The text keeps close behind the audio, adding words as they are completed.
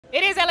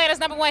It is Atlanta's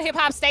 #1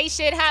 hip-hop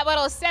station, Hot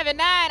 107.9.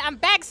 I'm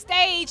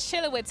backstage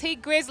chilling with T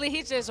Grizzly.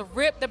 He just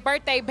ripped the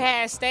birthday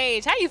bash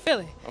stage. How you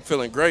feeling? I'm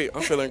feeling great.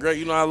 I'm feeling great.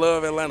 You know I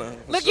love Atlanta.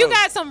 Look, you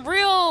got some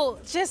real,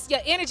 just your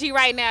energy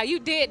right now.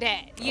 You did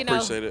that. You know,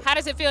 appreciate it. How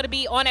does it feel to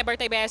be on that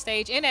birthday bash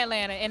stage in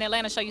Atlanta and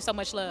Atlanta show you so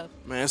much love?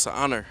 Man, it's an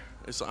honor.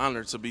 It's an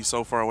honor to be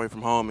so far away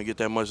from home and get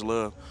that much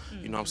love.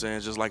 You know what I'm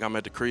saying? Just like I'm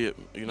at the crib,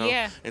 you know?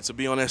 Yeah. And to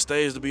be on that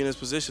stage, to be in this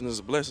position is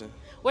a blessing.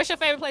 What's your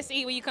favorite place to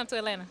eat when you come to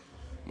Atlanta?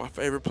 My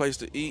favorite place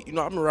to eat, you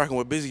know, I've been rocking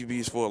with Busy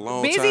Bees for a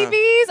long time. Busy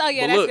Bees? Oh,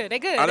 yeah, but that's look, good. They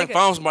good. I done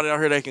found somebody out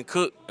here that can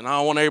cook, and I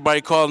don't want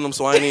everybody calling them,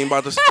 so I ain't even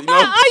about to, you know?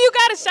 Oh, you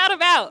got to shout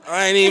them out.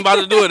 I ain't even about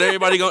to do it.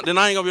 Everybody then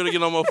I ain't going to be able to get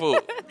no more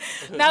food.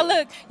 Now,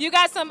 look, you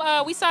got some,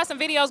 we saw some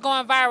videos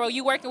going viral.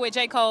 You working with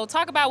J. Cole.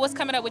 Talk about what's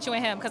coming up with you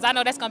and him, because I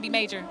know that's going to be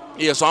major.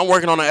 Yeah, so I'm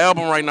working on an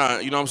album right now.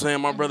 You know what I'm saying?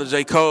 My brother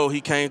J. Cole,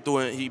 he came through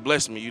and he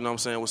blessed me, you know what I'm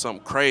saying, with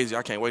something crazy.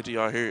 I can't wait till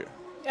y'all hear it.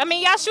 I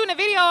mean, y'all shooting a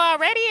video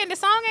already and the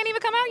song ain't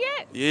even come out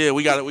yet? Yeah,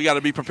 we got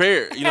to be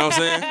prepared, you know what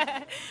I'm saying?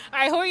 All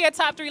right, who are your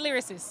top 3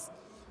 lyricists?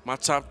 My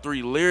top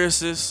 3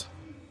 lyricists,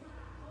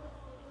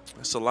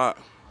 that's a lot.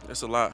 That's a lot.